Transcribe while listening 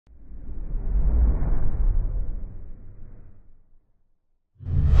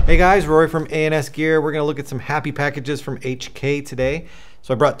Hey guys, Rory from ANS Gear. We're going to look at some happy packages from HK today.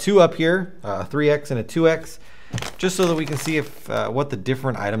 So I brought two up here, a 3X and a 2X, just so that we can see if what the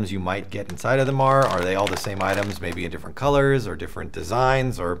different items you might get inside of them are. Are they all the same items, maybe in different colors or different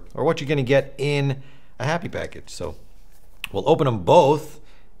designs, or what you're going to get in a happy package. So we'll open them both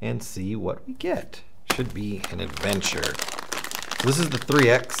and see what we get. Should be an adventure. So this is the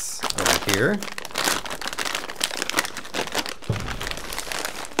 3X right here.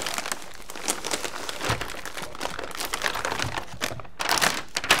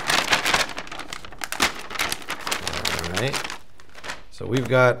 So we've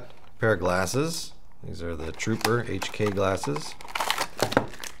got a pair of glasses. These are the Trooper HK glasses.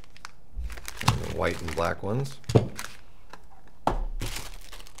 The white and black ones.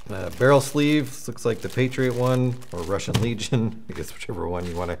 Barrel sleeve, looks like the Patriot one or Russian Legion. I guess whichever one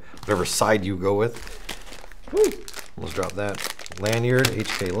you want to, whatever side you go with. Woo, almost dropped that. Lanyard,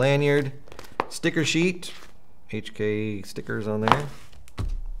 HK lanyard. Sticker sheet, HK stickers on there.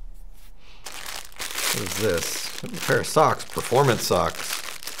 What is this? A pair of socks, performance socks.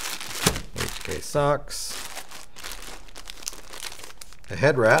 HK socks. A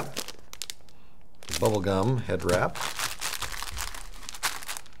head wrap. Bubblegum head wrap.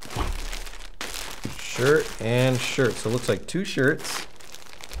 Shirt and shirt. So it looks like two shirts.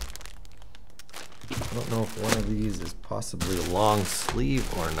 I don't know if one of these is possibly a long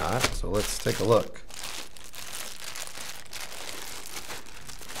sleeve or not. So let's take a look.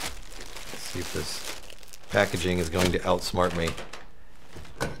 Let's see if this packaging is going to outsmart me.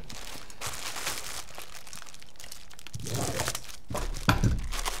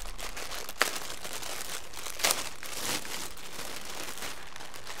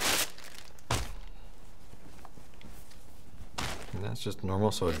 And that's just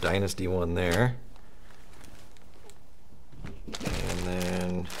normal, so a Dynasty one there. And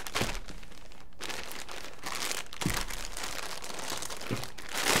then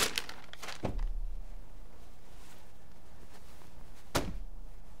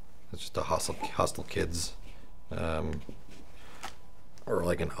it's just a Hostile Kids, or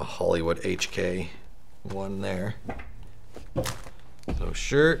like a Hollywood HK one there. So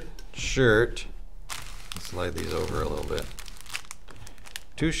shirt, let's slide these over a little bit.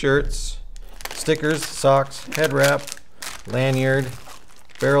 Two shirts, stickers, socks, head wrap, lanyard,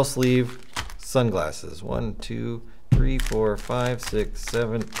 barrel sleeve, sunglasses. 1, 2, 3, 4, 5, 6,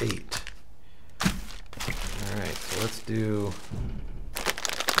 7, 8. All right, so let's do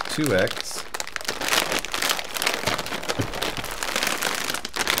 2X.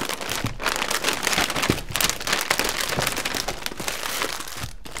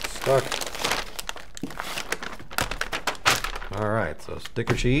 Stuck. All right, so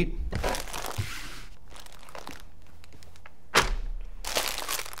sticker sheet.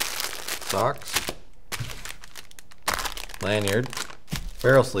 Socks. Lanyard.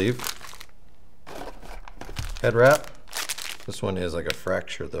 Barrel sleeve. Head wrap. This one is like a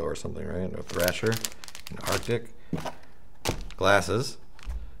fracture though or something, right? A thrasher, an Arctic. Glasses.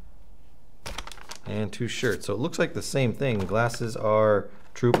 And two shirts. So it looks like the same thing. Glasses are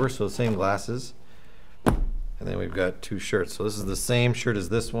Trooper, so the same glasses. And then we've got two shirts. So this is the same shirt as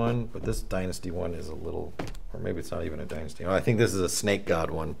this one, but this Dynasty one is a little, or maybe it's not even a Dynasty. Oh, I think this is a Snake God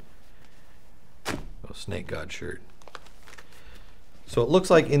one. Oh, Snake God shirt. So it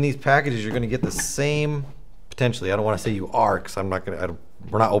looks like in these packages you're going to get the same, potentially, I don't want to say you are, because I'm not going to,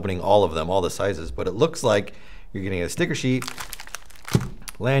 we're not opening all of them, all the sizes, but it looks like you're getting a sticker sheet,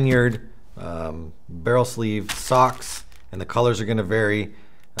 lanyard, barrel sleeve, socks, and the colors are going to vary,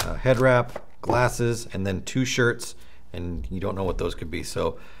 head wrap, glasses, and then two shirts, and you don't know what those could be.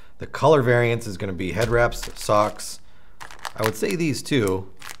 So the color variance is going to be head wraps, socks. I would say these two.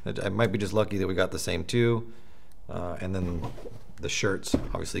 I might be just lucky that we got the same two, and then the shirts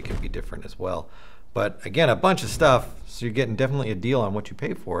obviously can be different as well. But again, a bunch of stuff, so you're getting definitely a deal on what you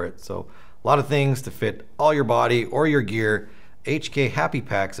pay for it. So a lot of things to fit all your body or your gear. HK Happy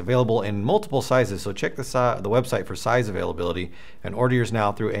Packs available in multiple sizes, so check the website for size availability and order yours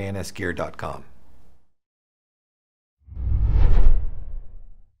now through ansgear.com.